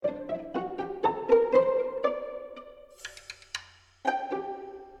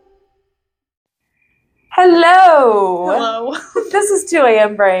Hello. Hello. This is 2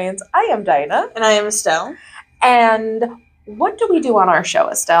 a.m. Brains. I am Dinah. And I am Estelle. And what do we do on our show,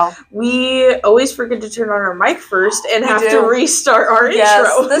 Estelle? We always forget to turn on our mic first and We have do. to restart our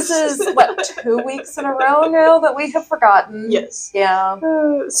intro. This is, 2 weeks in a row now that we have forgotten? Yes. Yeah.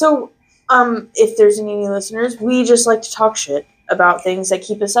 If there's any new listeners, we just like to talk shit about things that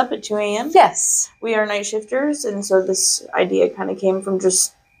keep us up at 2 a.m. Yes. We are night shifters, and so this idea kind of came from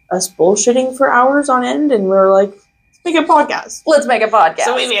just us bullshitting for hours on end, and we were like, let's make a podcast. Let's make a podcast.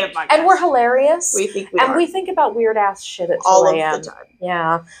 So we made a podcast. And we're hilarious. We think we and are. we think about weird-ass shit at 2 all a.m. of the time.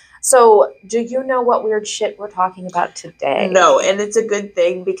 Yeah. So, do you know what weird shit we're talking about today? No, and it's a good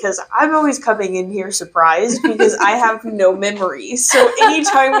thing because I'm always coming in here surprised because I have no memory. So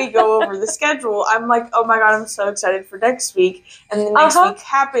anytime we go over the schedule, I'm like, oh my god, I'm so excited for next week. And then next week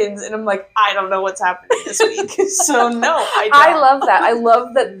happens, and I'm like, I don't know what's happening this week. So no, I don't. I love that. I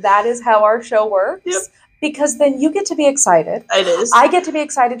love that is how our show works. Yep. Because then you get to be excited. It is. I get to be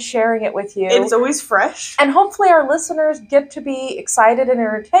excited sharing it with you. It's always fresh. And hopefully our listeners get to be excited and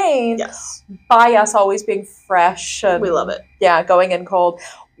entertained by us always being fresh. And, we love it. Yeah, going in cold.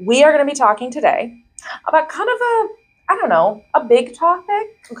 We are going to be talking today about kind of a big topic.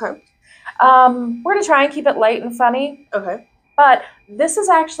 Okay. We're going to try and keep it light and funny. Okay. But this is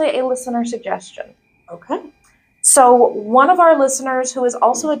actually a listener suggestion. Okay. So one of our listeners, who is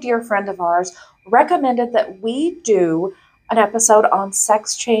also a dear friend of ours, recommended that we do an episode on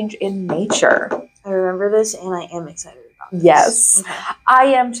sex change in nature. I remember this, and I am excited about this. Yes, okay. I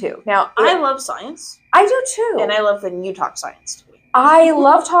am too. Now, I love science. I do too. And I love when you talk science to me. I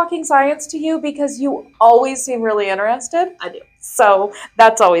love talking science to you because you always seem really interested. I do. So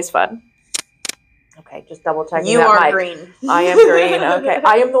that's always fun. Okay, just double checking. You that are mic. Green. I am green. Okay,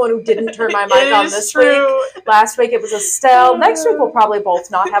 I am the one who didn't turn my mic on this week. Last week it was Estelle. Next week we'll probably both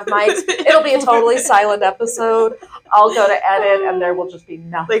not have mics. It'll be a totally silent episode. I'll go to edit and there will just be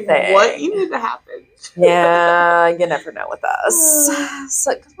nothing. Like, what even happened? Yeah, you never know with us.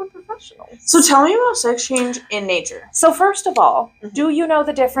 So, because we're professionals. So tell me about sex change in nature. So first of all, do you know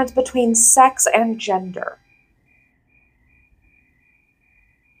the difference between sex and gender?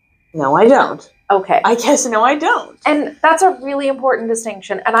 No, I don't. Okay. I guess no, I don't. And that's a really important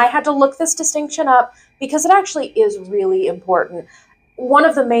distinction. And I had to look this distinction up because it actually is really important. One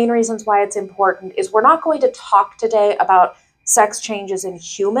of the main reasons why it's important is we're not going to talk today about sex changes in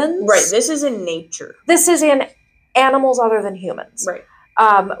humans. Right. This is in nature. This is in animals other than humans. Right.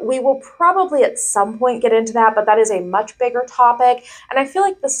 We will probably at some point get into that, but that is a much bigger topic. And I feel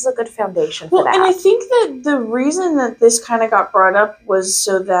like this is a good foundation for that. And I think that the reason that this kind of got brought up was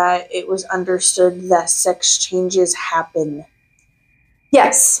so that it was understood that sex changes happen.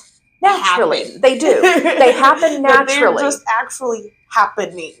 Yes. Naturally. They do. They happen naturally. They're just actually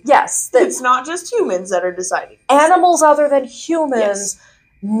happening. Yes. It's not just humans that are deciding. Animals other than humans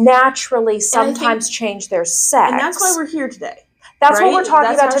naturally sometimes change their sex. And that's why we're here today. That's what we're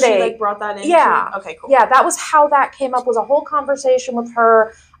talking about today. She, brought that in. Yeah. Okay, cool. Yeah, that was how that came up, was a whole conversation with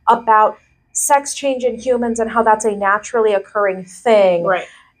her about sex change in humans and how that's a naturally occurring thing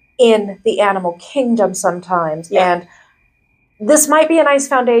in the animal kingdom sometimes. Yeah. And this might be a nice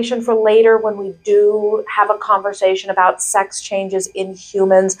foundation for later when we do have a conversation about sex changes in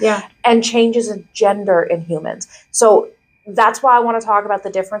humans and changes in gender in humans. So that's why I want to talk about the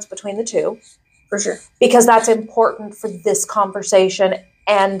difference between the two. For sure. Because that's important for this conversation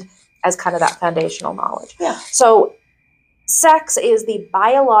and as kind of that foundational knowledge. Yeah. So sex is the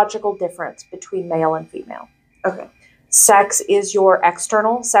biological difference between male and female. Okay. Sex is your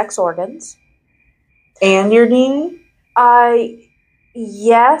external sex organs. And your DNA?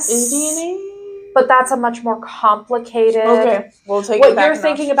 Yes. Is DNA? But that's a much more complicated. Okay. We'll take what it back you're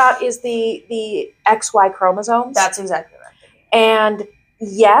thinking about is the XY chromosomes. That's exactly right. And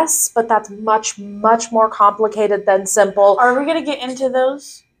yes, but that's much, much more complicated than simple. Are we going to get into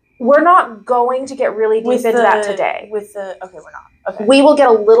those? We're not going to get really deep into that today. Okay, we're not. Okay. We will get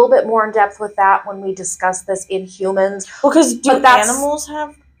a little bit more in depth with that when we discuss this in humans. Well, because animals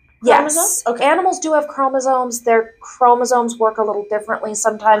have chromosomes? Yes. Okay. Animals do have chromosomes. Their chromosomes work a little differently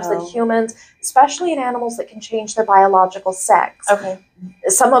sometimes than humans, especially in animals that can change their biological sex. Okay.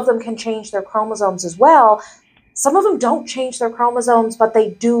 Some of them can change their chromosomes as well. Some of them don't change their chromosomes, but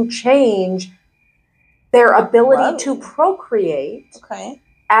they do change their ability to procreate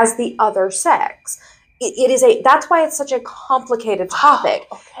as the other sex. That's why it's such a complicated topic.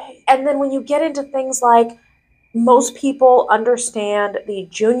 Okay. And then when you get into things like, most people understand the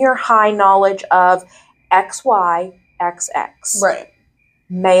junior high knowledge of XY, XX. Right.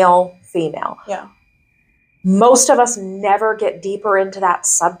 Male, female. Yeah. Most of us never get deeper into that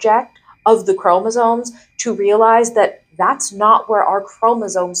subject of the chromosomes to realize that that's not where our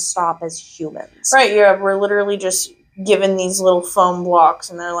chromosomes stop as humans. Right, yeah, we're literally just given these little foam blocks,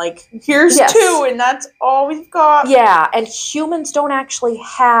 and they're like, here's two, and that's all we've got. Yeah, and humans don't actually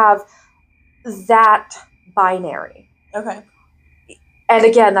have that binary. Okay. And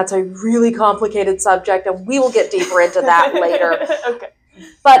again, that's a really complicated subject, and we will get deeper into that later. Okay.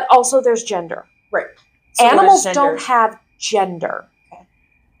 But also there's gender. Right. So animals don't have gender.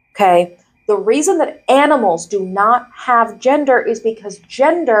 Okay? The reason that animals do not have gender is because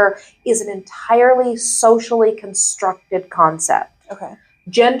gender is an entirely socially constructed concept. Okay.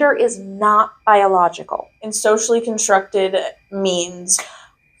 Gender is not biological. And socially constructed means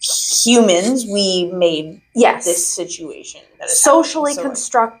humans, we made this situation. That is socially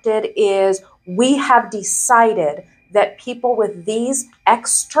constructed is we have decided that people with these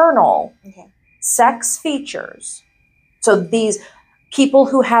external sex features, so these people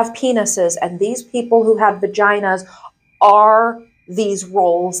who have penises and these people who have vaginas are these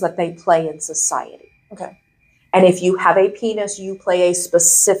roles that they play in society. Okay. And if you have a penis, you play a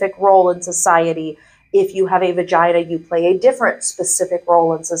specific role in society. If you have a vagina, you play a different specific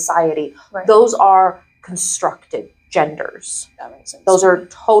role in society. Right. Those are constructed genders. That makes sense. Those are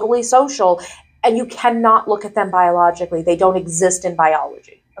totally social, and you cannot look at them biologically. They don't exist in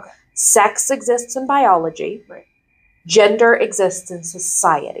biology. Okay. Sex exists in biology. Right. Gender exists in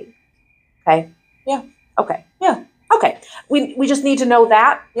society. Okay? Yeah. Okay. Yeah. Okay. We just need to know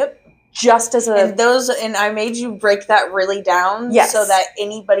that. Yep. Just as and I made you break that really down so that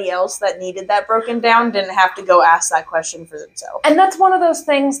anybody else that needed that broken down didn't have to go ask that question for themselves. And that's one of those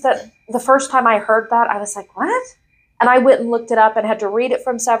things that the first time I heard that, I was like, what? And I went and looked it up and had to read it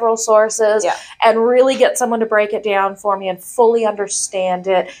from several sources and really get someone to break it down for me and fully understand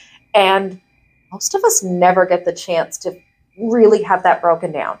it. And most of us never get the chance to really have that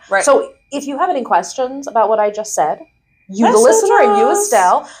broken down. Right. So if you have any questions about what I just said, you, the listener, and you,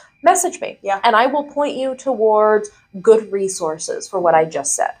 Estelle, message me. Yeah. And I will point you towards good resources for what I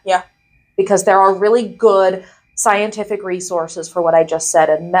just said. Yeah. Because there are really good scientific resources for what I just said,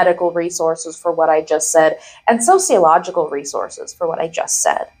 and medical resources for what I just said, and sociological resources for what I just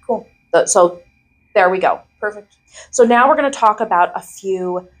said. Cool. So there we go. Perfect. So now we're going to talk about a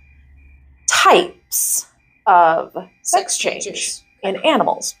few types of sex change in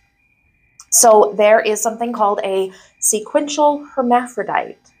animals. So there is something called a sequential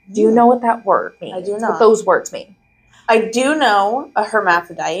hermaphrodite. Do you know what that word means? I do not. What those words mean? I do know a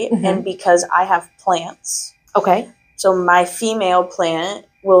hermaphrodite, and because I have plants. Okay. So my female plant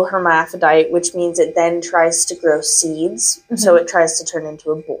will hermaphrodite, which means it then tries to grow seeds. So it tries to turn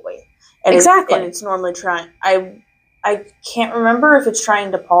into a boy. And it's normally trying... I can't remember if it's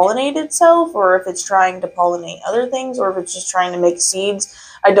trying to pollinate itself or if it's trying to pollinate other things or if it's just trying to make seeds.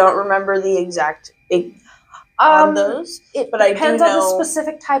 I don't remember the exact on those. But I depends on the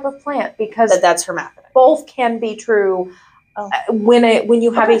specific type of plant because that's hermaphrodite. Both can be true. When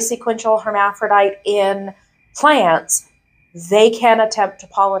you have a sequential hermaphrodite in plants, they can attempt to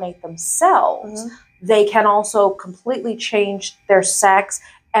pollinate themselves. They can also completely change their sex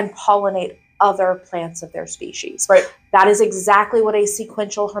and pollinate other plants of their species. Right. That is exactly what a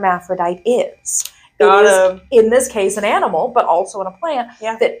sequential hermaphrodite is. It is, in this case, an animal, but also in a plant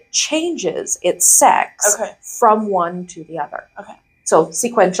that changes its sex from one to the other. Okay. So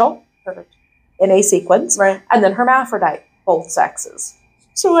sequential, perfect, in a sequence, right, and then hermaphrodite, both sexes.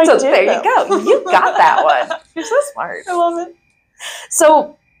 So there you go. You got that one. You're so smart. I love it.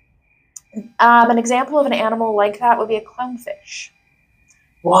 So an example of an animal like that would be a clownfish.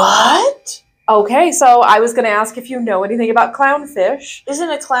 What? Okay, so I was going to ask if you know anything about clownfish. Isn't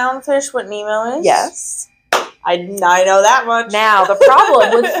a clownfish what Nemo is? Yes. I know that much. Now, the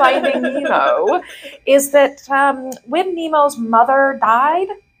problem with Finding Nemo is that when Nemo's mother died...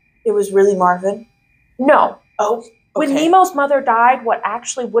 It was really Marvin? No. Oh, okay. When Nemo's mother died, what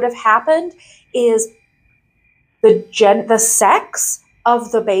actually would have happened is the sex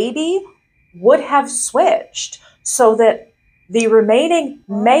of the baby would have switched so that the remaining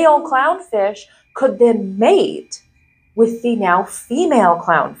male clownfish could then mate with the now female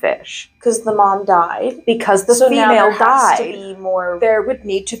clownfish. Because the mom died. Because the female died. To be more there would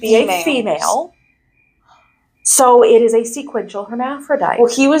need to be a female. So it is a sequential hermaphrodite.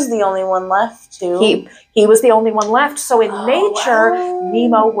 Well, he was the only one left, too. He was the only one left. So in nature,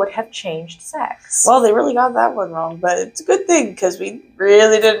 Nemo would have changed sex. Well, they really got that one wrong, but it's a good thing because we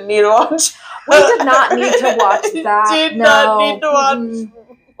really didn't need to watch. We did not need to watch that. Not need to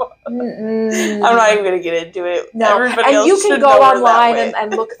watch I'm not even going to get into it. No, everybody and you can go online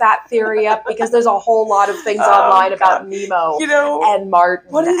and look that theory up because there's a whole lot of things online about Nemo and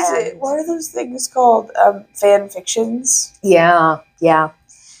Martin. What is it? What are those things called? Fan fictions? Yeah.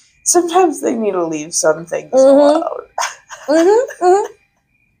 Sometimes they need to leave some things alone.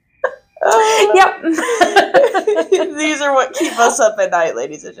 Yep. These are what keep us up at night,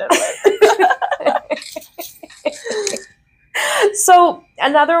 ladies and gentlemen. So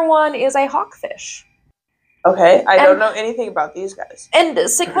another one is a hawkfish. Okay, I don't know anything about these guys. And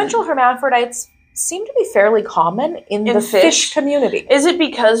sequential hermaphrodites seem to be fairly common in the fish community. Is it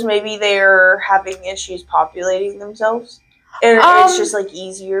because maybe they're having issues populating themselves? And it's just like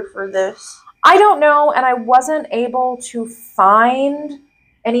easier for this? I don't know, and I wasn't able to find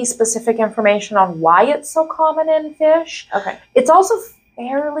any specific information on why it's so common in fish. Okay. It's also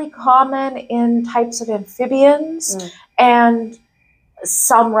fairly common in types of amphibians and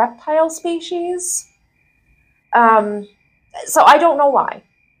some reptile species. So I don't know why.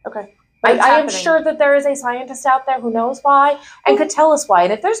 Okay. I am sure that there is a scientist out there who knows why and could tell us why.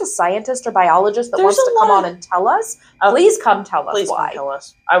 And if there's a scientist or biologist that wants to come on and tell us, please come tell us why. Please come tell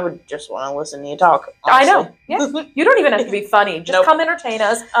us. I would just want to listen to you talk, honestly. I know. Yeah. You don't even have to be funny. Just come entertain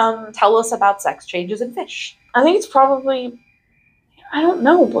us. Tell us about sex changes in fish. I think it's probably, I don't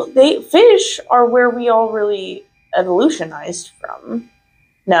know, but fish are where we all really evolutionized from.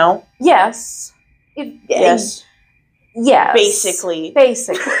 No? Yes. Yes. Yes. Basically,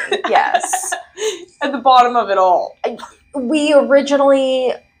 yes. At the bottom of it all.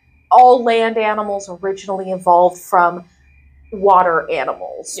 All land animals originally evolved from water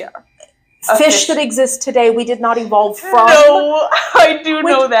animals. Yeah. Fish that exist today, we did not evolve from. No, I do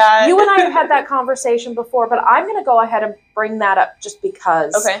know that. You and I have had that conversation before, but I'm going to go ahead and bring that up just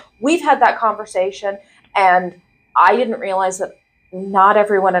because we've had that conversation, and I didn't realize that not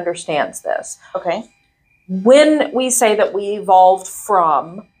everyone understands this. Okay. When we say that we evolved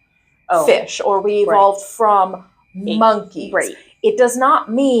from fish or we evolved from monkeys, it does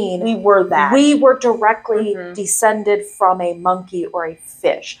not mean we were that. We were directly descended from a monkey or a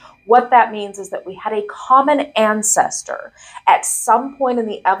fish. What that means is that we had a common ancestor. At some point in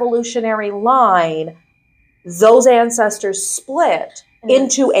the evolutionary line, those ancestors split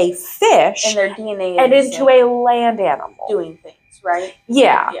into a fish and their DNA and into a land animal. Doing things, right?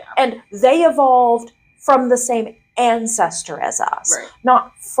 Yeah. And they evolved from the same ancestor as us,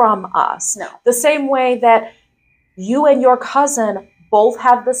 not from us. No. The same way that you and your cousin both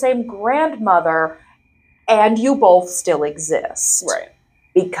have the same grandmother and you both still exist. Right.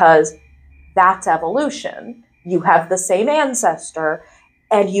 Because that's evolution. You have the same ancestor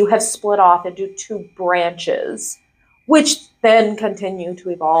and you have split off into two branches, which then continue to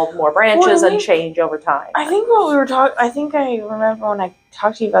evolve more branches and change over time. I think what we were talking, I think I remember when I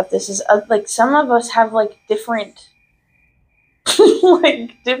talked to you about this is like some of us have like different,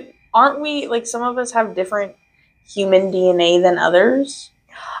 aren't we, like some of us have different human DNA than others?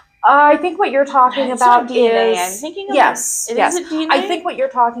 I think what you're talking about DNA. is I'm thinking of yes. Is it DNA? I think what you're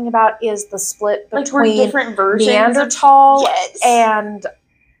talking about is the split between different versions Neanderthal and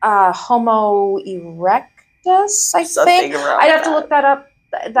Homo erectus. I think I'd have to look that up.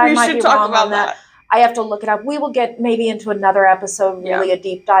 That might be wrong on that. I have to look it up. We will get maybe into another episode, really a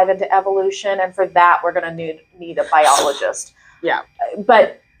deep dive into evolution, and for that we're going to need a biologist.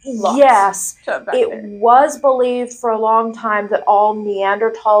 But yes, it was believed for a long time that all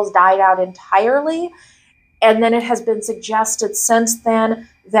Neanderthals died out entirely, and then it has been suggested since then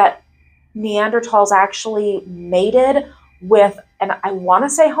that Neanderthals actually mated with, and I want to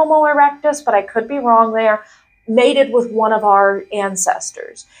say Homo erectus, but I could be wrong there, mated with one of our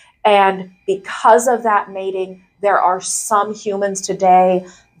ancestors. And because of that mating, there are some humans today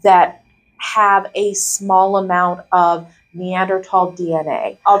that have a small amount of Neanderthal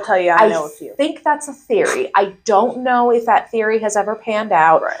DNA. I'll tell you, I know a few. I think that's a theory. I don't know if that theory has ever panned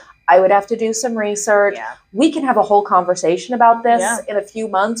out. Right. I would have to do some research. Yeah. We can have a whole conversation about this in a few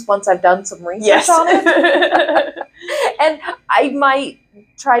months once I've done some research on it. And I might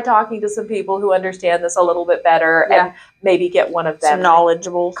try talking to some people who understand this a little bit better and maybe get one of them some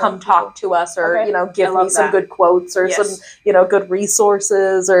knowledgeable come talk to us or give me some good quotes or some good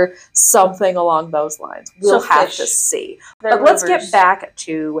resources or something along those lines. We'll have to see. But let's get back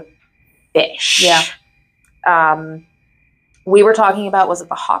to fish. We were talking about, was it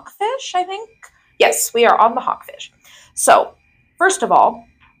the hawkfish, I think? Yes, we are on the hawkfish. So, first of all,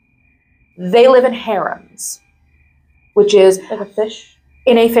 they live in harems, which is like a fish?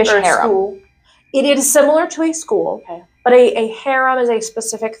 In a fish harem. School. It is similar to a school, but a harem is a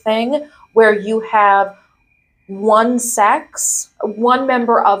specific thing where you have one sex, one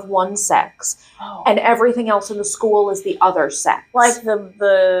member of one sex, and everything else in the school is the other sex. Like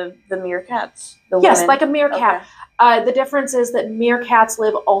the meerkats. Yes, like a meerkat. Okay. The difference is that meerkats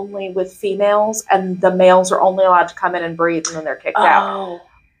live only with females, and the males are only allowed to come in and breed, and then they're kicked out.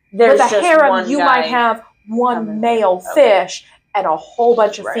 With a harem, you might have one male fish and a whole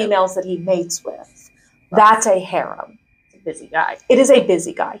bunch of females that he mates with. That's a harem. It's a busy guy. It is a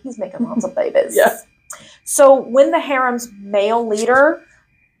busy guy. He's making lots of babies. Yeah. So when the harem's male leader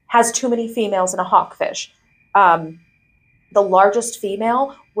has too many females in a hawkfish, the largest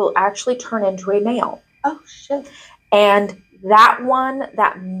female will actually turn into a male. Oh, shit. And that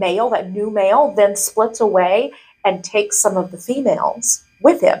new male, then splits away and takes some of the females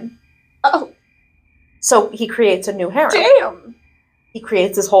with him. Oh. So he creates a new harem. Damn. He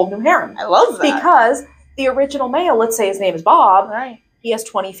creates this whole new harem. I love that. Because the original male, let's say his name is Bob, right. He has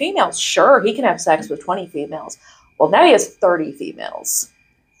 20 females. Sure, he can have sex with 20 females. Well, now he has 30 females.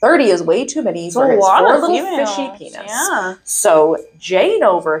 30 is way too many for his poor little fishy penis. Yeah. So Jane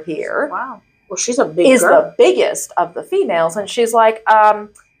over here well, she's a big is girl. The biggest of the females. And she's like,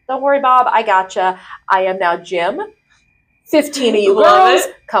 don't worry, Bob, I gotcha. I am now Jim. 15 of you girls,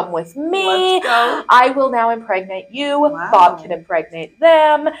 come with me. Let's go. I will now impregnate you. Wow. Bob can impregnate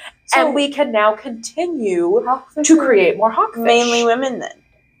them. And we can now continue to create more hawkfish. Mainly women, then.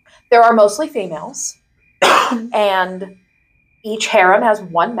 There are mostly females. And each harem has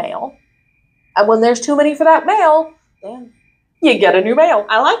one male. And when there's too many for that male, you get a new male.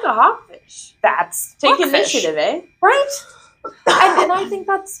 I like a hawkfish. That's Take initiative, eh? Right? and I think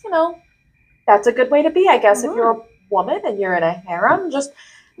that's, that's a good way to be, I guess, if you're a woman and you're in a harem, just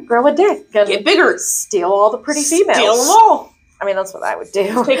grow a dick and get bigger, steal all the pretty females. Steal them all. I mean, that's what I would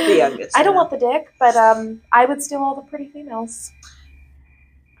do. Take the youngest. I don't want the dick, but I would steal all the pretty females.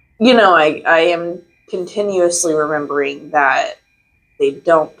 I am continuously remembering that they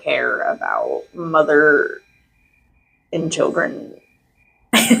don't care about mother and children.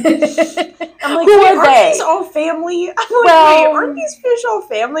 I'm like, who are aren't they? These all family? I'm like, wait, aren't these fish all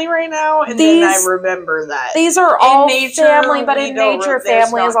family right now? And then I remember that these are all family, but in nature,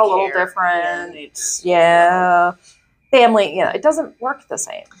 family is a little different. Yeah, family. It doesn't work the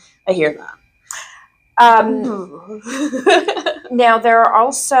same. I hear that. Now there are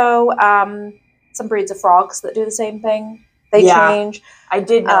also some breeds of frogs that do the same thing. They change. I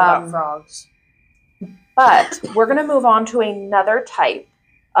did know about frogs, but we're going to move on to another type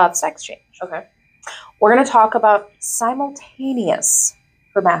of sex change. Okay. We're going to talk about simultaneous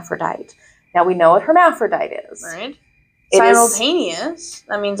hermaphrodite. Now, we know what hermaphrodite is. Right. Simultaneous?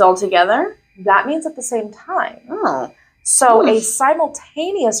 That means all together? That means at the same time. Oh. So a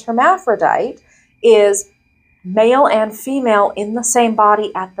simultaneous hermaphrodite is male and female in the same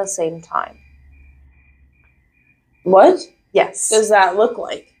body at the same time. What? Yes. Does that look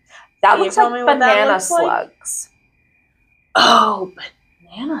like? That looks like banana slugs. Oh,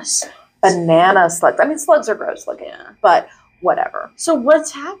 banana slugs. Banana slugs. I mean, slugs are gross looking, but whatever. So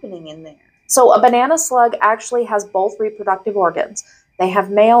what's happening in there? So a banana slug actually has both reproductive organs. They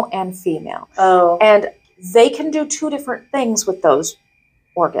have male and female. Oh. And they can do two different things with those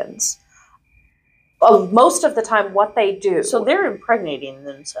organs. Most of the time, what they do... So they're impregnating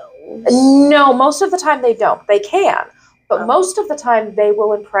themselves? No, most of the time they don't. They can. But most of the time, they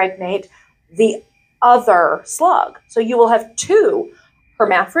will impregnate the other slug. So you will have two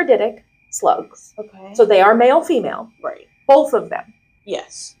hermaphroditic slugs. Okay. So they are male-female. Right. Both of them.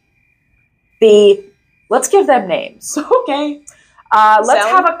 Yes. Let's give them names. Okay. Let's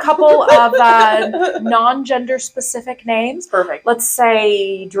have a couple of non-gender specific names. Perfect. Let's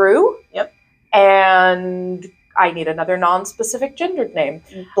say Drew. Yep. And I need another non-specific gendered name.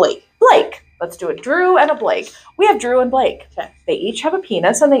 Blake. Let's do a Drew and a Blake. We have Drew and Blake. Okay. They each have a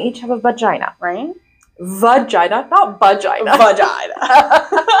penis and they each have a vagina. Right? Vagina, not vagina.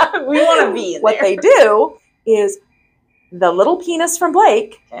 Vagina. We want to be in what there. They do is the little penis from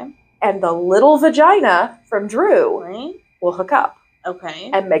Blake and the little vagina from Drew will hook up. Okay.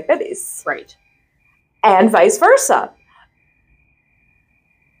 And make babies. Right. And vice versa.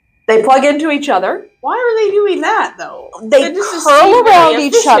 They plug into each other. Why are they doing that, though? They curl around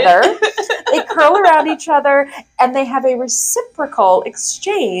each other. They curl around each other, and they have a reciprocal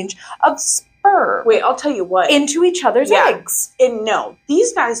exchange of sperm. Wait, I'll tell you what. Into each other's eggs. And no,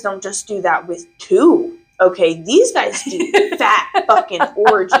 these guys don't just do that with two. Okay, these guys do fat fucking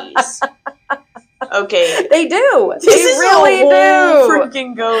orgies. Okay. They do. This they really do.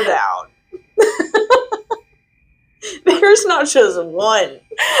 Freaking go down. There's not just one.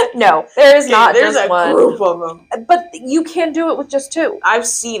 No, there is not there's just a one. group of them. But you can do it with just two. I've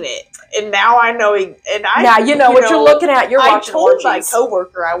seen it, and now I know. Now you know what you're looking at. You're watching orgies. I told my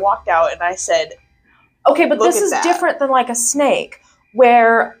coworker. I walked out and I said, "Okay, but this is different than like a snake,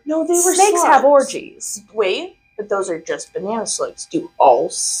 where snakes have orgies." Wait. But those are just banana slugs. Do all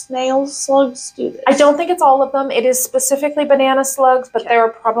slugs do this? I don't think it's all of them. It is specifically banana slugs, but there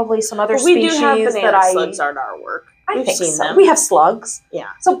are probably some other species we do have banana slugs on our work. We've seen them. We have slugs. Yeah.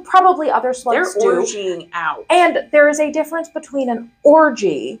 So probably other slugs They're orgying out. And there is a difference between an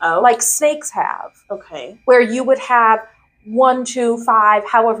orgy, like snakes have. Okay. Where you would have 1, 2, 5,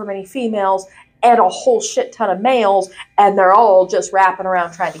 however many females, and a whole shit ton of males, and they're all just wrapping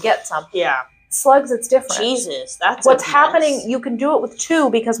around trying to get some. Yeah. Slugs, it's different. Jesus, that's what's happening. You can do it with two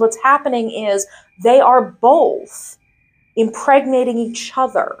because what's happening is they are both impregnating each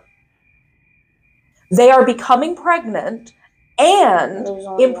other. They are becoming pregnant and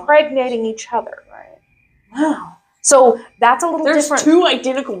impregnating each other. Right. Wow. So that's a little different. There's two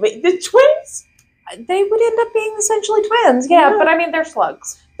identical the twins. They would end up being essentially twins. Yeah, but I mean they're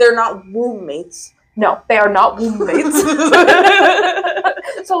slugs. They're not womb mates. No, they are not womb mates.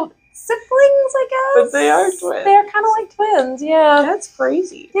 So. Siblings, I guess. But they are twins. They're kind of like twins, yeah. That's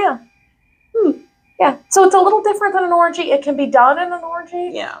crazy. Yeah. Yeah. So it's a little different than an orgy. It can be done in an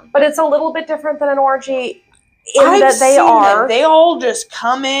orgy. Yeah. But it's a little bit different than an orgy in that they are. They all just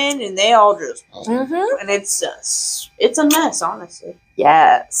come in and they all just. Mm-hmm. And it's a mess, honestly.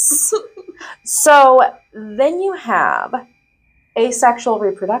 Yes. So then you have asexual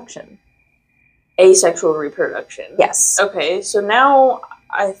reproduction. Asexual reproduction. Yes. Okay, so now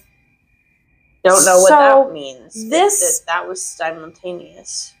I don't know what that means. That was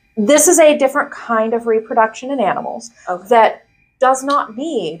simultaneous. This is a different kind of reproduction in animals that does not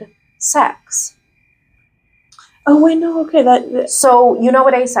need sex. Oh, I know. Okay, so you know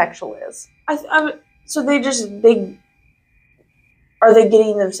what asexual is? So are they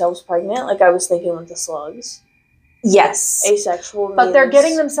getting themselves pregnant? Like I was thinking with the slugs. Yes, asexual, but they're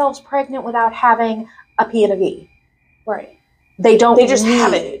getting themselves pregnant without having a P and a V. Right. They don't. They just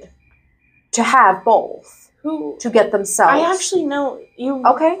have it. To have both. Who to get themselves? I actually know you.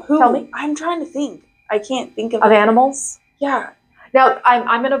 Okay, tell me. I'm trying to think. I can't think of animals. Yeah. Now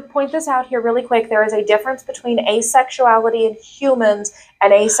I'm going to point this out here really quick. There is a difference between asexuality in humans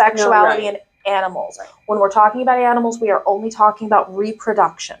and asexuality in animals. Right. When we're talking about animals, we are only talking about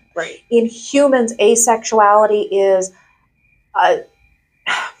reproduction. Right. In humans, asexuality is.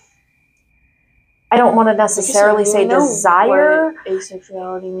 I don't want to necessarily say desire. What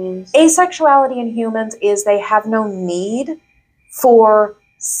asexuality means. Asexuality in humans is they have no need for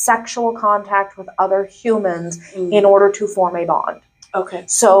sexual contact with other humans in order to form a bond. Okay.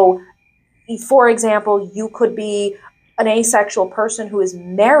 So, for example, you could be an asexual person who is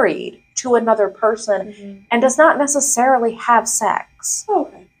married to another person and does not necessarily have sex.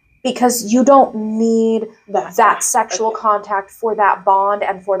 Okay. Because you don't need that sexual contact for that bond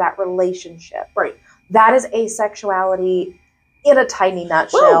and for that relationship. Right. That is asexuality in a tiny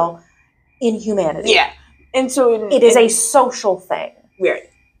nutshell in humanity. Yeah. And so it is a social thing. Right.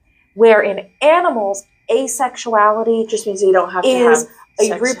 Where in animals, asexuality just means you don't have to have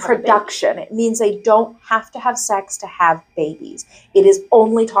a reproduction. It means they don't have to have sex to have babies. It is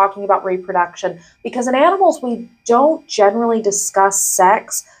only talking about reproduction. Because in animals, we don't generally discuss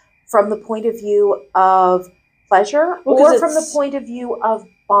sex from the point of view of pleasure or from the point of view of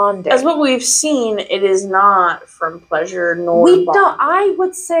bonding. As what we've seen, it is not from pleasure nor bonding. I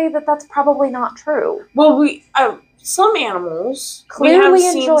would say that that's probably not true. Well, some animals clearly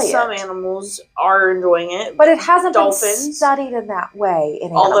enjoy it. Some animals are enjoying it, but it hasn't been studied in that way in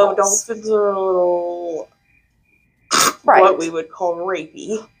animals. Although dolphins are a little what we would call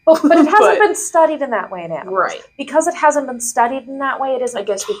rapey. But it hasn't been studied in that way in animals. Right. Because it hasn't been studied in that way, it isn't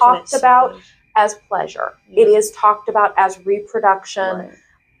talked about as pleasure. Yeah. It is talked about as reproduction. Right.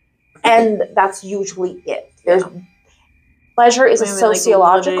 And that's usually it. Pleasure is a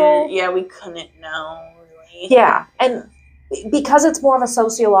sociological... we couldn't know, really. Yeah, and because it's more of a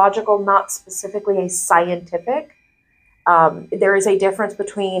sociological, not specifically a scientific, there is a difference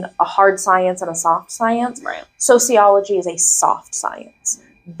between a hard science and a soft science. Right. Sociology is a soft science.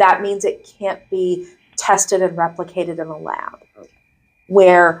 That means it can't be tested and replicated in a lab. Okay.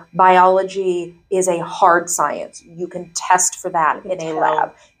 Where biology is a hard science. You can test for that in a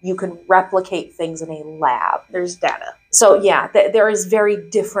lab. You can replicate things in a lab. There's data. So yeah, there is very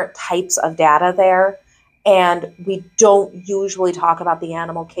different types of data there. And we don't usually talk about the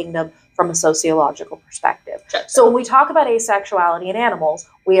animal kingdom from a sociological perspective. Gotcha. So when we talk about asexuality in animals,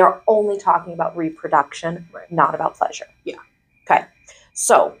 we are only talking about reproduction, not about pleasure. Yeah. Okay.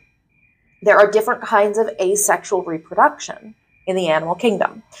 So there are different kinds of asexual reproduction in the animal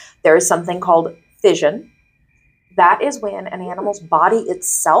kingdom. There is something called fission. That is when an animal's body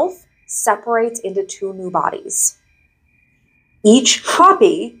itself separates into two new bodies. Each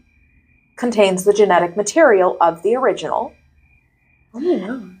copy contains the genetic material of the original. Oh,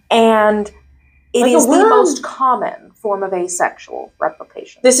 yeah. And it like is the most common form of asexual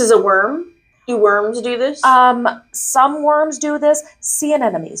replication. This is a worm? Do worms do this? Some worms do this. Sea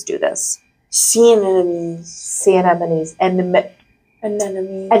anemones do this. Sea anemones. Sea anemones. Anemones.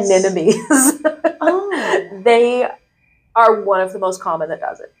 Anemones. Oh. They are one of the most common that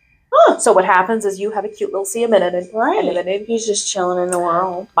does it. Huh. So what happens is you have a cute little sea anemone. Right. He's just chilling in the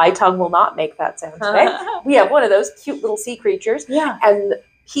world. My tongue will not make that sound today. We have one of those cute little sea creatures. Yeah. And a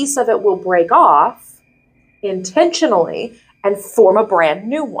piece of it will break off intentionally and form a brand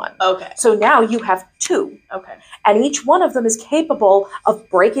new one. Okay. So now you have two. Okay. And each one of them is capable of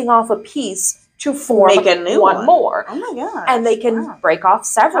breaking off a piece to form Make a new one more. Oh my god. And they can break off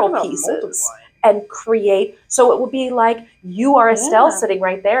several pieces and create. So it would be like you are Estelle sitting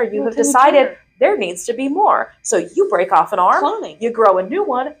right there. You have decided there needs to be more. So you break off an arm, cloning. You grow a new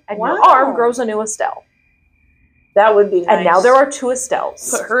one, and your arm grows a new Estelle. That would be nice. And now there are two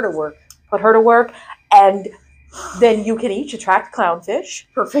Estelles. Put her to work. Put her to work. And then you can each attract clownfish.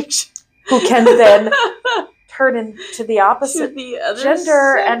 Perfect. Who can then turn into the opposite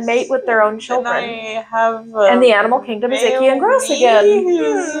gender sex, and mate with their own children. And I have and the animal kingdom is icky and gross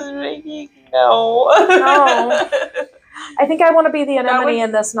again. No. I think I want to be the anemone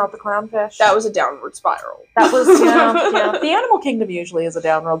in this, not the clownfish. That was a downward spiral. That was, yeah. The animal kingdom usually is a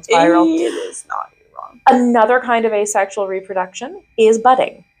downward spiral. It is not. You're wrong. Another kind of asexual reproduction is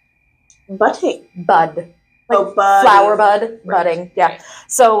budding. Budding? Bud. Like bud. Flower bud, right. budding. Yeah. Right.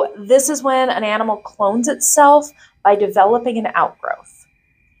 So this is when an animal clones itself by developing an outgrowth.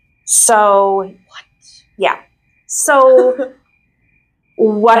 So, yeah. So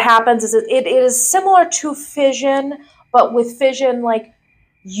what happens is it is similar to fission, but with fission, like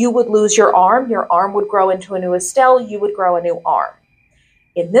you would lose your arm would grow into a new Estelle, you would grow a new arm.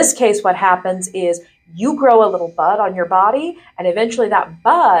 In this case, what happens is you grow a little bud on your body, and eventually that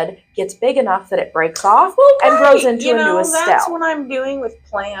bud gets big enough that it breaks off and grows into a new Estelle. That's what I'm doing with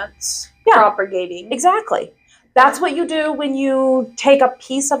plants propagating. Exactly. That's what you do when you take a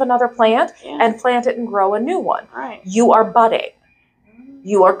piece of another plant and plant it and grow a new one. Right. You are budding.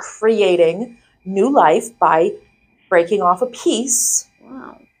 You are creating new life by breaking off a piece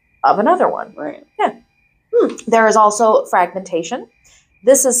of another one. Right. Yeah. There is also fragmentation.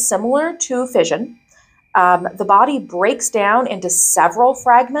 This is similar to fission. The body breaks down into several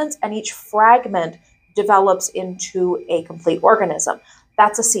fragments, and each fragment develops into a complete organism.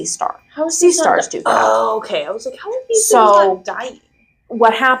 That's a sea star. How sea stars do that? Oh, okay. I was like, how are these things not dying?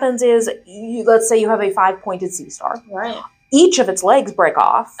 What happens is, let's say you have a 5-pointed sea star. Right. Each of its legs break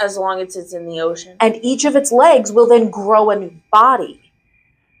off. As long as it's in the ocean. And each of its legs will then grow a new body.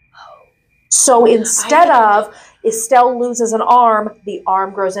 So instead of Estelle loses an arm, the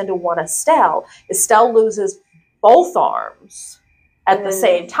arm grows into one Estelle. Estelle loses both arms at the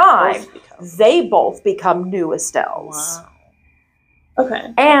same time. They both become new Estelles. Wow.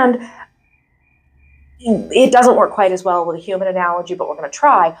 Okay. And it doesn't work quite as well with a human analogy, but we're going to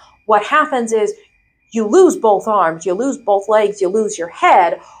try. What happens is you lose both arms, you lose both legs, you lose your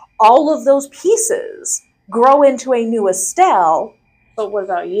head. All of those pieces grow into a new Estelle. But what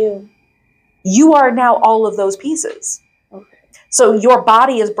about you? You are now all of those pieces. Okay. So your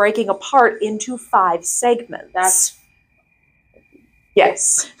body is breaking apart into 5 segments.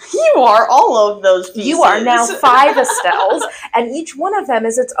 Yes. You are all of those pieces. You are now 5 Estelles, and each one of them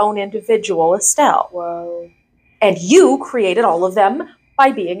is its own individual Estelle. Whoa. And you created all of them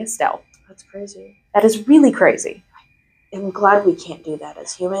by being Estelle. That's crazy. That is really crazy. I'm glad we can't do that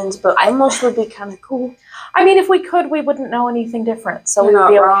as humans, but almost would be kind of cool. I mean, if we could, we wouldn't know anything different, so we would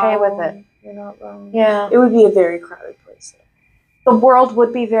be okay with it. You're not wrong. Yeah. It would be a very crowded place. The world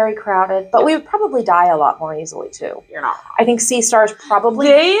would be very crowded, but we would probably die a lot more easily, too. You're not wrong. I think sea stars probably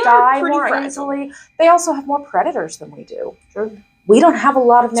die more easily. They also have more predators than we do. True. We don't have a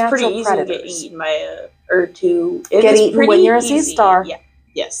lot of natural predators. It's pretty easy to get eaten by or to get eaten when you're a sea star. Yeah.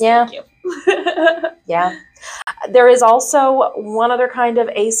 Yes. Yeah. Thank you. Yeah. There is also one other kind of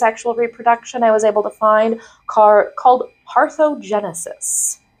asexual reproduction I was able to find called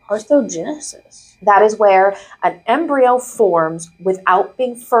parthogenesis. Parthogenesis? That is where an embryo forms without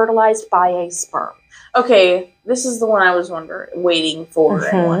being fertilized by a sperm. Okay, this is the one I was waiting for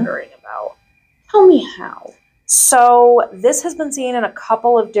and wondering about. Tell me how. So this has been seen in a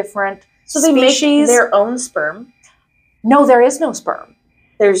couple of different species. They make their own sperm? No, there is no sperm.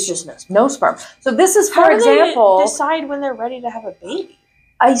 There's just no sperm. No sperm. So this is, for example... How do they decide when they're ready to have a baby?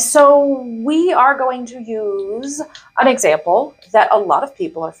 So we are going to use an example that a lot of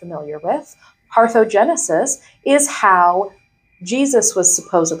people are familiar with. Parthenogenesis is how Jesus was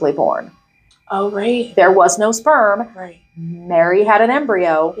supposedly born. Oh, right. There was no sperm. Right. Mary had an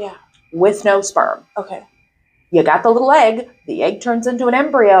embryo with no sperm. Okay. You got the little egg. The egg turns into an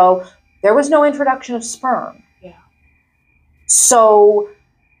embryo. There was no introduction of sperm. Yeah. So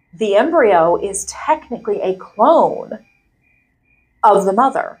the embryo is technically a clone of the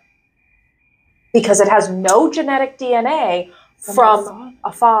mother because it has no genetic DNA from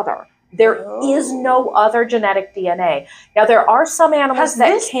a father. There is no other genetic DNA. Now, there are some animals Has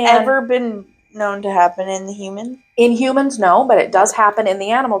this ever been known to happen in the human? In humans, no, but it does happen in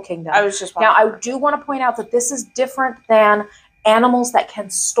the animal kingdom. I was just wondering. Now, I do want to point out that this is different than animals that can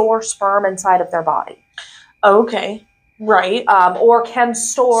store sperm inside of their body. Okay. Right. Or can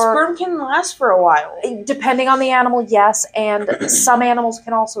store... Sperm can last for a while. Depending on the animal, yes. And some animals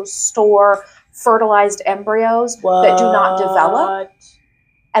can also store fertilized embryos that do not develop.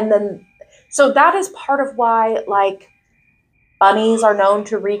 And then, so that is part of why, like, bunnies are known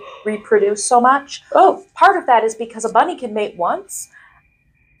to reproduce so much. Oh, part of that is because a bunny can mate once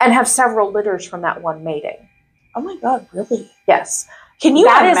and have several litters from that one mating. Oh my God, really? Yes. Can you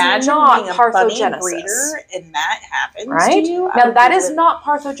imagine being a bunny breeder and that happens right? to you? Now, that is not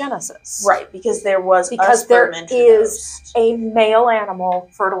parthenogenesis. Right, because there was because there is a male animal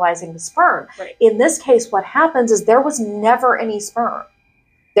fertilizing the sperm. Right. In this case, what happens is there was never any sperm.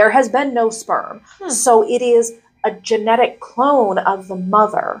 There has been no sperm. So it is a genetic clone of the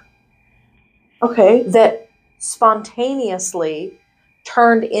mother. Okay. That spontaneously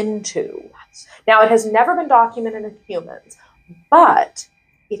turned into. Now, it has never been documented in humans, but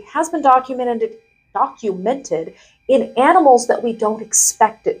it has been documented in animals that we don't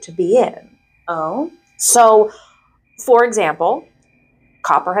expect it to be in. Oh. So, for example,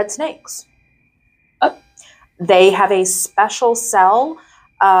 copperhead snakes. They have a special cell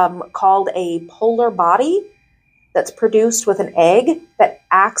called a polar body that's produced with an egg that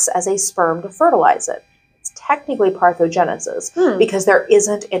acts as a sperm to fertilize it. It's technically parthenogenesis because there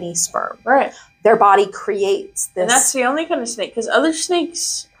isn't any sperm. Right. Their body creates this. And that's the only kind of snake, because other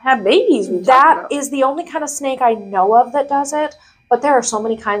snakes have babies. That is the only kind of snake I know of that does it, but there are so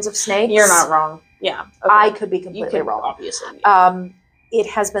many kinds of snakes. You're not wrong. Yeah. Okay. I could be completely wrong. Obviously. It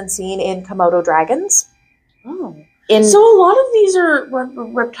has been seen in Komodo dragons. Oh. So a lot of these are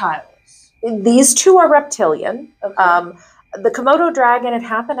reptiles. These two are reptilian. Okay. The Komodo dragon, it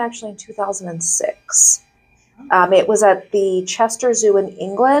happened actually in 2006. It was at the Chester Zoo in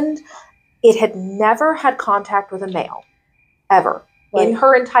England. It had never had contact with a male, ever. Right. In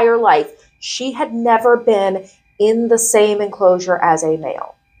her entire life, she had never been in the same enclosure as a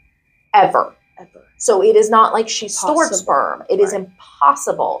male. Ever. So it is not like she stored sperm. It is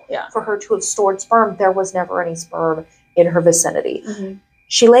impossible for her to have stored sperm. There was never any sperm in her vicinity. Mm-hmm.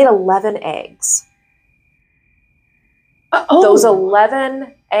 She laid 11 eggs. Those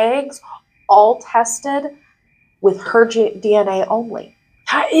 11 eggs all tested with her DNA only.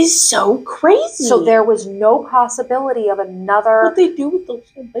 That is so crazy. So there was no possibility of another... What they do with those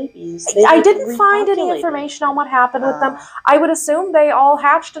babies? I didn't find any information on what happened with them. I would assume they all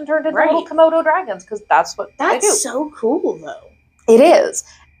hatched and turned into little Komodo dragons, because that's what they do. That's so cool, though. It is.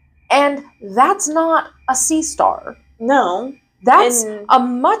 And that's not a sea star. No. That's a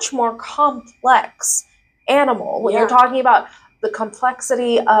much more complex animal. When you're talking about the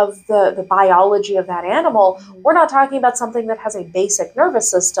complexity of the biology of that animal, we're not talking about something that has a basic nervous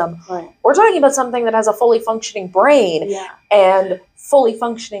system. Right. We're talking about something that has a fully functioning brain and fully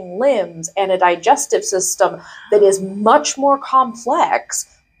functioning limbs and a digestive system that is much more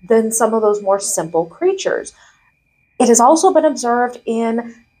complex than some of those more simple creatures. It has also been observed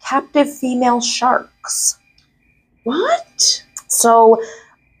in captive female sharks. What? So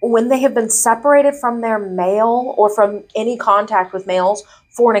when they have been separated from their male or from any contact with males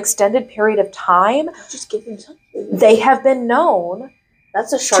for an extended period of time, just give them something. They have been known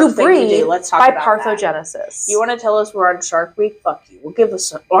That's a shark thing to do. Let's talk by about parthenogenesis. That. You want to tell us we're on Shark Week? Fuck you. We'll give us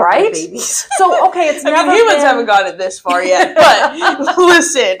some babies. So, okay, it's never humans haven't gotten it this far yet, but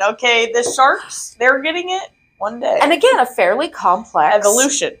listen, okay, the sharks, they're getting it one day. And again, a fairly complex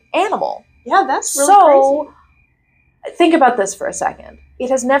evolution animal. Yeah, that's really crazy. Think about this for a second. it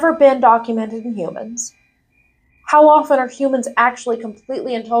has never been documented in humans. How often are humans actually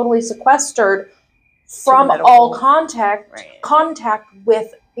completely and totally sequestered from all contact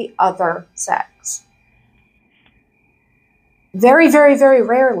with the other sex? Very, very, very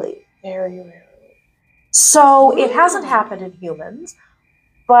rarely. Very rarely. So it hasn't happened in humans,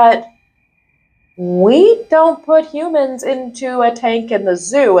 but we don't put humans into a tank in the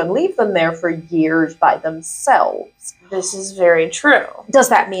zoo and leave them there for years by themselves. This is very true. Does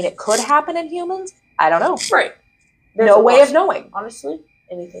that mean it could happen in humans? I don't know. Right. No way of knowing. Honestly,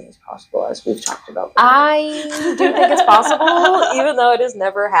 anything is possible, as we've talked about before. I do think it's possible, even though it has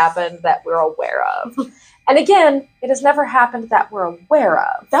never happened that we're aware of. And again, it has never happened that we're aware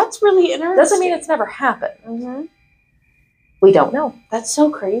of. That's really interesting. Doesn't mean it's never happened. Mm-hmm. We don't know. That's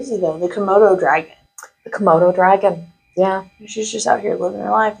so crazy, though. The Komodo dragon. The Komodo dragon. Yeah. She's just out here living her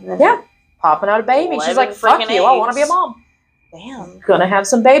life. And then popping out a baby. She's like, fuck you, I want to be a mom. Damn. Gonna have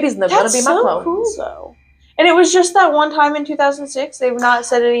some babies and they're gonna be my clones. Cool, though. And it was just that one time in 2006? They've not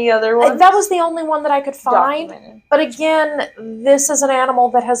said any other ones? That was the only one that I could find. Documented. But again, this is an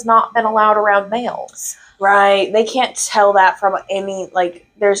animal that has not been allowed around males. Right. They can't tell that from any,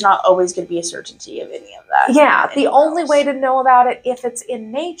 there's not always going to be a certainty of any of that. Yeah. The only way to know about it, if it's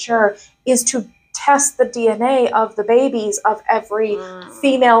in nature, is to test the DNA of the babies of every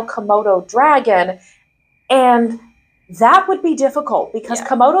female Komodo dragon. And that would be difficult because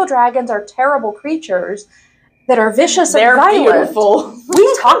Komodo dragons are terrible creatures that are vicious and violent. They're beautiful.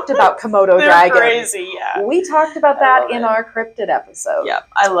 We talked about Komodo dragons. Crazy, yeah. We talked about that in our cryptid episode. Yep,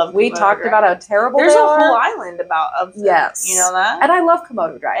 I love Komodo We talked about how terrible There's they a are. whole island of them. Yes. You know that? And I love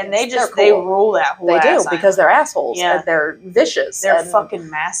Komodo dragons. And they just, cool. they rule that whole They do, because they're assholes. Yeah. And they're vicious. They're fucking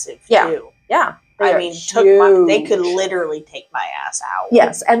massive, too. Yeah. I mean, they could literally take my ass out.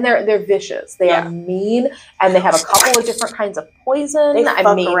 Yes, and they're vicious. They are mean, and they have a couple of different kinds of poison. They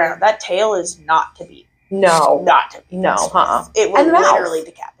fuck around. That tail is not to be. No. Not to be. No, It will literally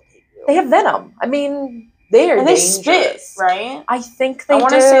decapitate you. They have venom. I mean, they are and they dangerous. Spit, right? I think they do.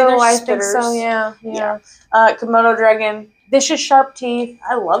 I think so, yeah. Komodo dragon. Vicious, sharp teeth.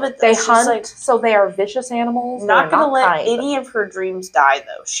 I love it, though. They hunt, so they are vicious animals. Not going to let any of her dreams die,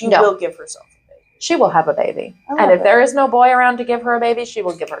 though. She will give herself a baby. She will have a baby. And if there is no boy around to give her a baby, she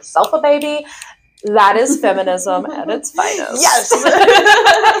will give herself a baby. That is feminism at its finest. Yes.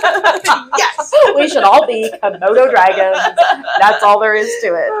 Yes. We should all be Komodo dragons. That's all there is to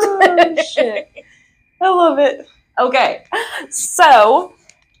it. Oh, shit. I love it. Okay. So,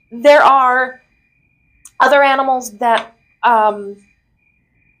 there are other animals that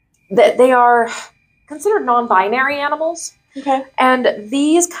they are considered non-binary animals. Okay. And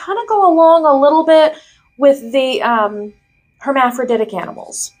these kind of go along a little bit with the hermaphroditic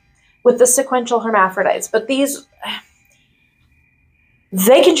animals, with the sequential hermaphrodites. But these,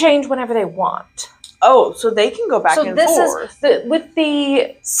 they can change whenever they want. Oh, so they can go back and forth. With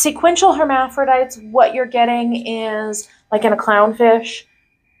the sequential hermaphrodites, what you're getting is, like in a clownfish,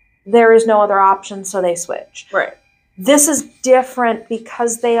 there is no other option, so they switch. Right. This is different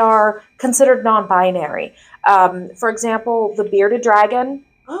because they are considered non-binary. For example, the bearded dragon.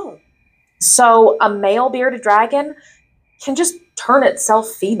 Oh. So a male bearded dragon can just turn itself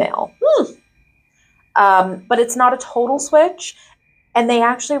female. But it's not a total switch. And they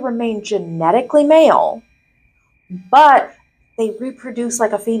actually remain genetically male. But they reproduce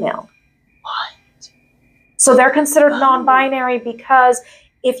like a female. What? So they're considered non-binary because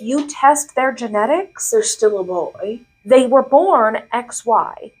if you test their genetics, they're still a boy. They were born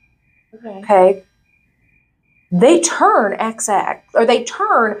XY. Okay. They turn XX, or they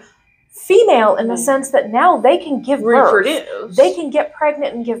turn female in the sense that now they can give birth. They can get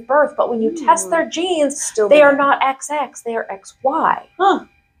pregnant and give birth, but when you test their genes, they are not XX, they are XY. Huh.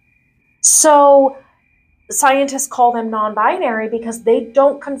 So scientists call them non-binary because they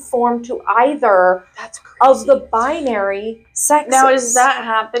don't conform to either of the binary sexes. Now, is that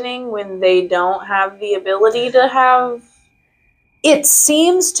happening when they don't have the ability to have? It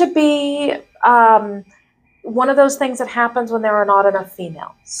seems to be one of those things that happens when there are not enough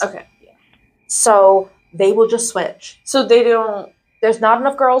females. Okay. Yeah. So they will just switch. So they don't. There's not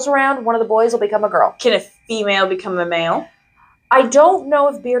enough girls around. One of the boys will become a girl. Can a female become a male? I don't know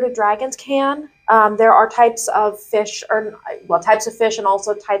if bearded dragons can. There are types of fish, types of fish and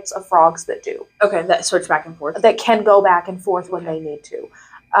also types of frogs that do. Okay, that switch back and forth. That can go back and forth when they need to.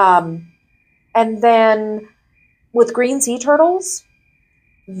 And then with green sea turtles,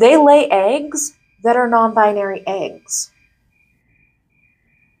 they lay eggs that are non-binary eggs.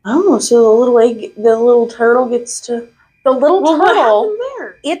 Oh, so the little turtle gets to... The little turtle,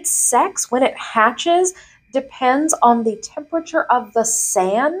 its sex, when it hatches, depends on the temperature of the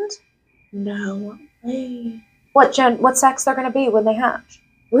sand. No way. What sex they're going to be when they hatch.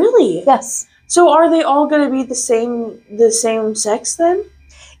 Really? Yes. So are they all going to be the same sex then?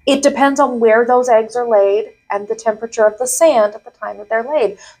 It depends on where those eggs are laid and the temperature of the sand at the time that they're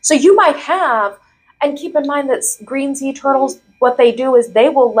laid. So you might have, and keep in mind that green sea turtles, what they do is they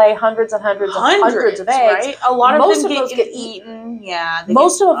will lay hundreds and hundreds and hundreds of eggs. Right? A lot of most them of those get eaten. Yeah.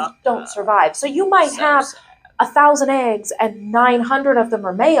 Most of them don't survive. So you might have 1,000 eggs and 900 of them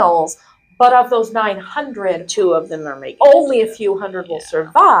are males, but of those 900, 2 of them are making only a few hundred will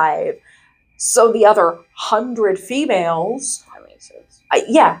survive. So the other 100 females. That makes sense.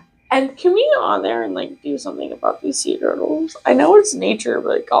 Yeah. And can we go on there and like do something about these sea turtles? I know it's nature,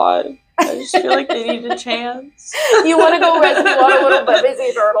 but God, I just feel like they need a chance. You want to go rescue a little baby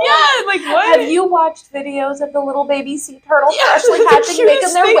sea turtle? Yeah, like what? Have you watched videos of the little baby sea turtles freshly hatching,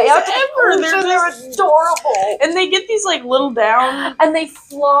 making their way out to the ocean? They're adorable. And they get these like little down, and they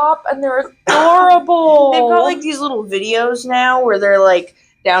flop, and they're adorable. They've got like these little videos now where they're like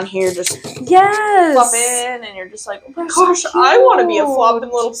down here just flopping, and you're just like, oh my gosh, I want to be a flopping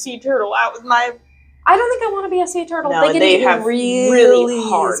little sea turtle out with my. I don't think I want to be a sea turtle. No, they have really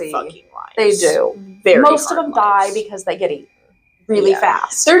hard fucking lives. They do. Most of them die because they get eaten really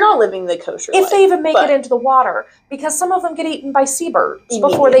fast. They're not living the kosher life. If they even make it into the water, because some of them get eaten by seabirds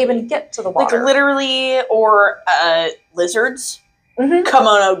before they even get to the water. Like literally, or lizards. Mm-hmm.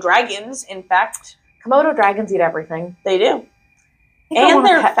 Komodo dragons, in fact. Komodo dragons eat everything. They do. And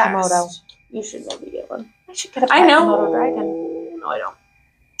they're fast. Komodo. You should maybe get one. I should get a pet Komodo dragon. No, I don't.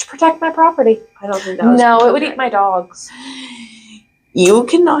 To protect my property. I don't think that was No, it would eat my dogs. You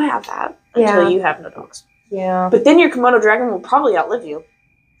cannot have that until you have no dogs. Yeah. But then your Komodo dragon will probably outlive you.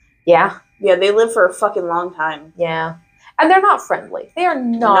 Yeah. Yeah, they live for a fucking long time. Yeah. And they're not friendly. They are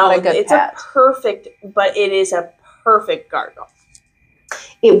not a good pet. It is a perfect guard dog.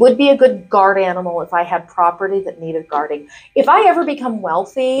 It would be a good guard animal if I had property that needed guarding. If I ever become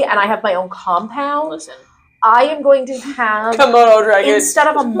wealthy and I have my own compound, I am going to have Komodo dragon. Instead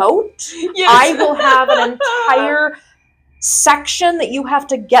of a moat, I will have an entire section that you have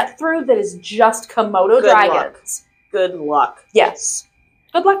to get through that is just Komodo dragons. Good luck. Yes.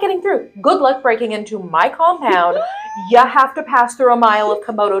 Good luck getting through. Good luck breaking into my compound. You have to pass through a mile of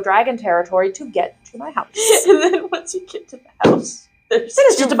Komodo dragon territory to get to my house. And then once you get to the house, there's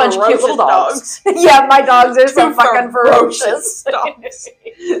just a bunch of cute little dogs. Yeah, my dogs are so fucking ferocious. Dogs.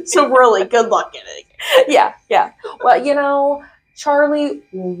 So really, good luck getting it. Yeah. Well, Charlie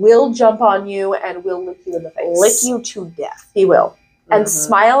will jump on you and will lick you in the face. Lick you to death. He will. And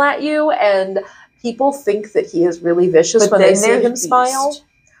smile at you, and people think that he is really vicious when they see him smile.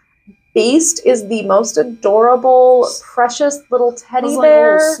 Beast is the most adorable, precious little teddy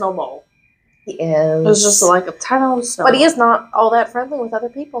bear. Like a little snowball. He is. It's just like a tiny little snowball. But he is not all that friendly with other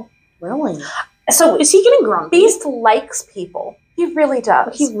people. Really? So is he getting grumpy? Beast likes people. He really does.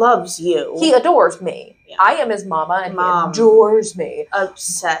 But he loves you. He adores me. Yeah. I am his mama, and he adores me.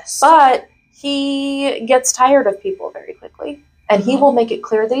 Obsessed. But he gets tired of people very quickly. And he will make it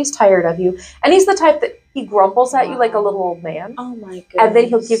clear that he's tired of you. And he's the type that he grumbles at you like a little old man. Oh my goodness. And then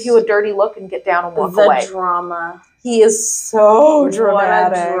he'll give you a dirty look and get down and walk away. The drama. He is so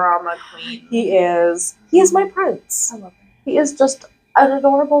dramatic. What a drama queen. He is. He is my prince. I love him. He is just an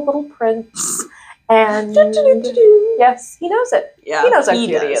adorable little prince. And yes, he knows it. Yeah, he knows how cute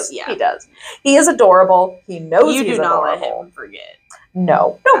he is. Yeah. He does. He is adorable. He knows he's adorable. You do not let him forget.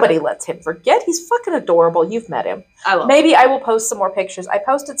 No, nobody lets him forget. He's fucking adorable. You've met him. I love him. Maybe I will post some more pictures. I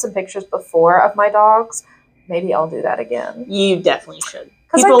posted some pictures before of my dogs. Maybe I'll do that again. You definitely should.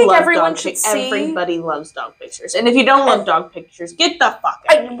 Because I think everyone should see. Everybody loves dog pictures. And if you don't love dog pictures, get the fuck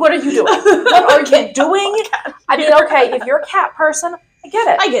out. What are you doing? What are you doing? I mean, okay, if you're a cat person, I get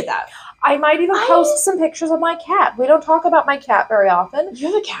it. I get that. I might even post some pictures of my cat. We don't talk about my cat very often.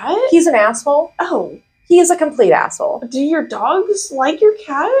 You have a cat? He's an asshole. Oh. He is a complete asshole. Do your dogs like your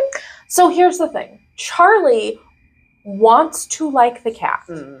cat? So here's the thing. Charlie wants to like the cat.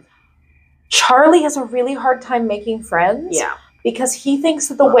 Charlie has a really hard time making friends. Yeah. Because he thinks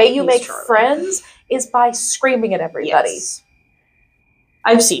that the way you make friends is by screaming at everybody. Yes.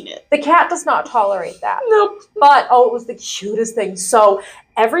 I've seen it. The cat does not tolerate that. Nope. But, it was the cutest thing. So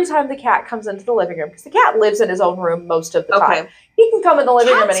every time the cat comes into the living room, because the cat lives in his own room most of the time. He can come in the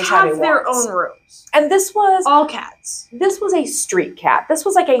living room anytime he wants. Cats have their own rooms. And this was... all cats. This was a street cat. This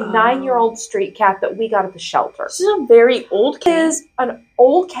was like a 9-year-old street cat that we got at the shelter. This is a very old cat. It is an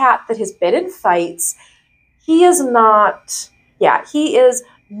old cat that has been in fights. He is not... Yeah, he is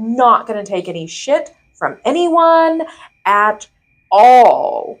not going to take any shit from anyone at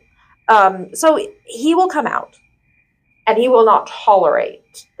all. So he will come out, and he will not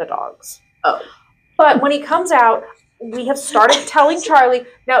tolerate the dogs. Oh. But when he comes out, we have started telling Charlie.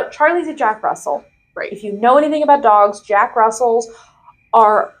 Now, Charlie's a Jack Russell. Right. If you know anything about dogs, Jack Russells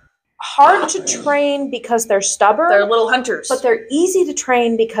are hard to train because they're stubborn. They're little hunters. But they're easy to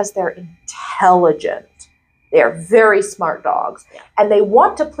train because they're intelligent. They are very smart dogs. Yeah. And they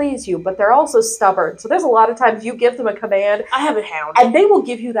want to please you, but they're also stubborn. So there's a lot of times you give them a command. I have a hound. And they will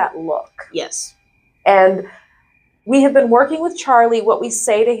give you that look. Yes. And we have been working with Charlie. What we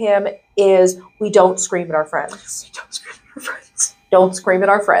say to him is, we don't scream at our friends. We don't scream at our friends. Don't scream at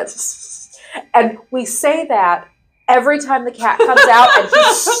our friends. And we say that every time the cat comes out and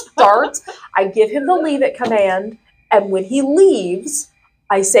he starts, I give him the leave it command. And when he leaves,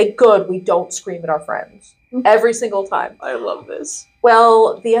 I say, good, we don't scream at our friends. Every single time. I love this.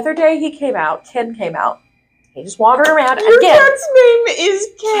 Well, the other day he came out, Ken came out. He just wandered around. Your Again, cat's name is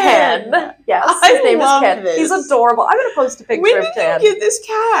Ken. Yes, I his name love is Ken. this. He's adorable. I'm going to post a picture When of did Ken. you get this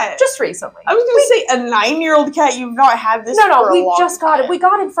cat? Just recently. I was going to say, a 9-year-old cat, you've not had this for a we long just got time. him. We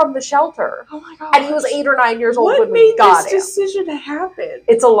got him from the shelter. Oh my god. And he was 8 or 9 years old what when made we got this him. decision happen?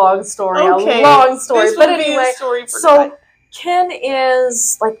 It's a long story. Okay. A long story. This But will be anyway, a story for so tonight. Ken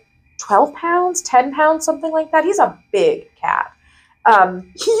is like 12 pounds, 10 pounds, something like that. He's a big cat.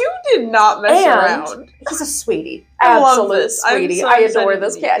 You did not mess and around. He's a sweetie. I love Absolute this. I'm sweetie. so I excited adore to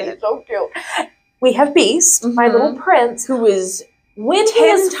this meet cat. him. He's so cute. We have Beast, my Mhm. little prince, Who is when he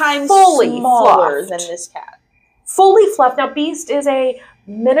 10 is times fully smaller fluffed. than this cat. Fully fluffed. Now, Beast is a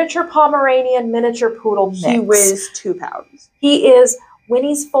miniature Pomeranian, miniature poodle mix. He weighs 2 pounds. He is, when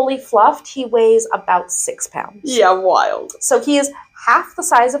he's fully fluffed, he weighs about 6 pounds. Yeah, wild. So he is half the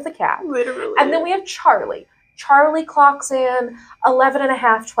size of the cat. Literally. And then we have Charlie. Charlie clocks in 11 and a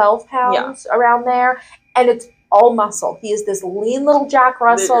half, 12 pounds, around there. And it's all muscle. He is this lean little Jack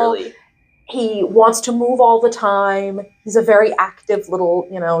Russell. Literally. He wants to move all the time. He's a very active little,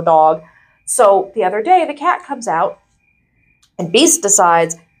 dog. So the other day, the cat comes out, and Beast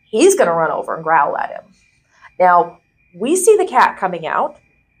decides he's going to run over and growl at him. Now, we see the cat coming out.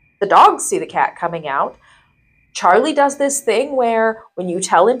 The dogs see the cat coming out. Charlie does this thing where when you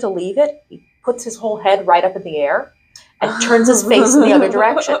tell him to leave it, he puts his whole head right up in the air and turns his face in the other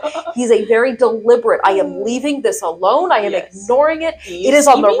direction. He's a very deliberate, I am leaving this alone. I am ignoring it. It is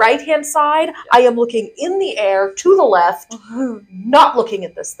on the right-hand side. I am looking in the air to the left, not looking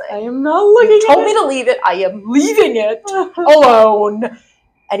at this I thing. am not looking You at told me to leave it. I am leaving it alone.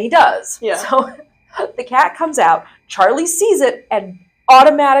 And he does. Yeah. So the cat comes out. Charlie sees it and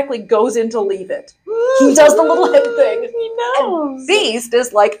automatically goes in to leave it. He does the little head thing. He knows. And Beast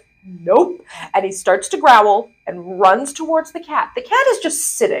is like, nope. And he starts to growl and runs towards the cat. The cat is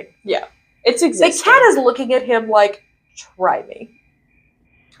just sitting. It's The existing. cat is looking at him like, try me.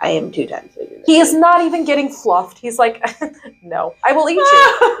 I am 2 times bigger than He you. is not even getting fluffed. He's like, no, I will eat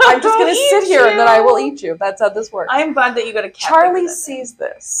you. I'm just going to sit here and then I will eat you. That's how this works. I'm glad that you got a cat. Charlie bigger than sees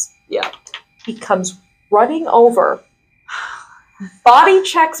this. Yeah. He comes running over, body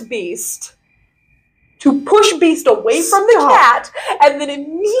checks Beast to push Beast away from the cat, and then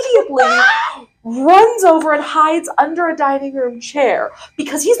immediately runs over and hides under a dining room chair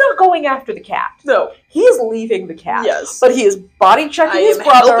because he's not going after the cat. No. He is leaving the cat. Yes. But he is body checking I his am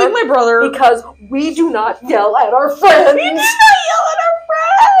brother helping my brother. because we do not yell at our friends. We did not yell at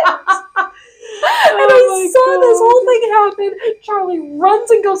our friends. And I saw this whole thing happen. Charlie runs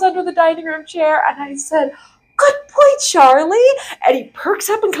and goes under the dining room chair, and I said, good boy, Charlie. And he perks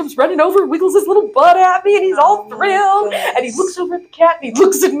up and comes running over, wiggles his little butt at me, and he's all thrilled. And he looks over at the cat, and he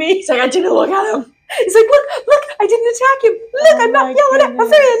looks at me. He's like, I didn't look at him. He's like, look, I didn't attack him. Look, I'm not yelling at my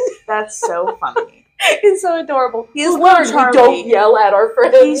friend. That's so funny. It's so adorable. He has Oh, learned we Charlie. don't yell at our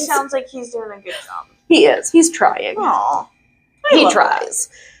friends. He sounds like he's doing a good job. He is. He's trying. Aw. He tries.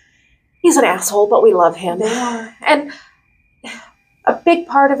 He's an asshole, but we love him. They are. And a big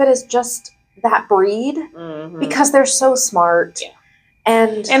part of it is just that breed because they're so smart. Yeah.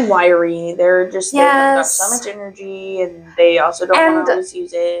 And wiry. They're just, they've got so Yes. much energy, and they also don't want And- to always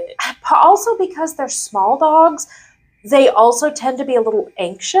use it. also because they're small dogs, they also tend to be a little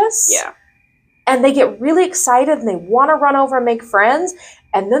anxious. Yeah. And they get really excited and they want to run over and make friends.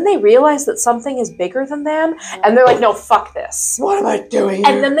 And then they realize that something is bigger than them. And they're like, no, fuck this. What am I doing?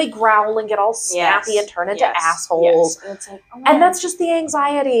 And then they growl and get all snappy and turn into assholes. Yes. And it's like, oh, And that's just the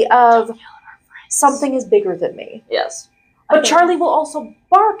anxiety of something is bigger than me. Yes. But Okay. Charlie will also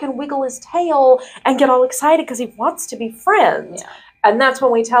bark and wiggle his tail and get all excited because he wants to be friends. Yeah. And that's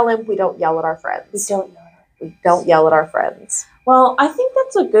when we tell him we don't yell at our friends. We don't know. We don't yell at our friends. Well, I think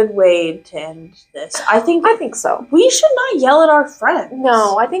that's a good way to end this. I think so. We should not yell at our friends.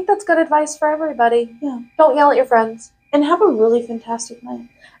 No, I think that's good advice for everybody. Yeah. Don't yell at your friends. And have a really fantastic night.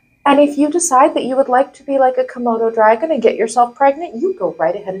 And if you decide that you would like to be like a Komodo dragon and get yourself pregnant, you go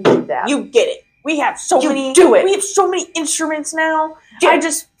right ahead and do that. You get it. We have We have so many instruments now. Yeah. I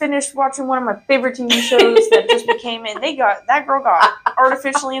just finished watching one of my favorite TV shows that just became it. That girl got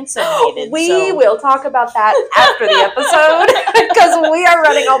artificially inseminated. We will talk about that after the episode because we are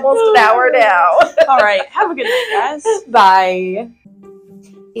running almost an hour now. All right. Have a good night, guys. Bye.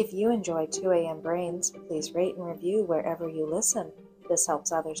 If you enjoy 2 a.m. Brains, please rate and review wherever you listen. This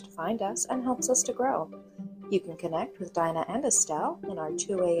helps others to find us and helps us to grow. You can connect with Dinah and Estelle in our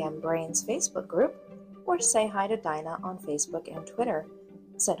 2 a.m. Brains Facebook group, or say hi to Dinah on Facebook and Twitter.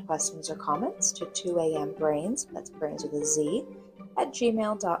 Send questions or comments to 2ambrains, that's brains with a Z,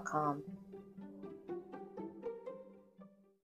 @gmail.com.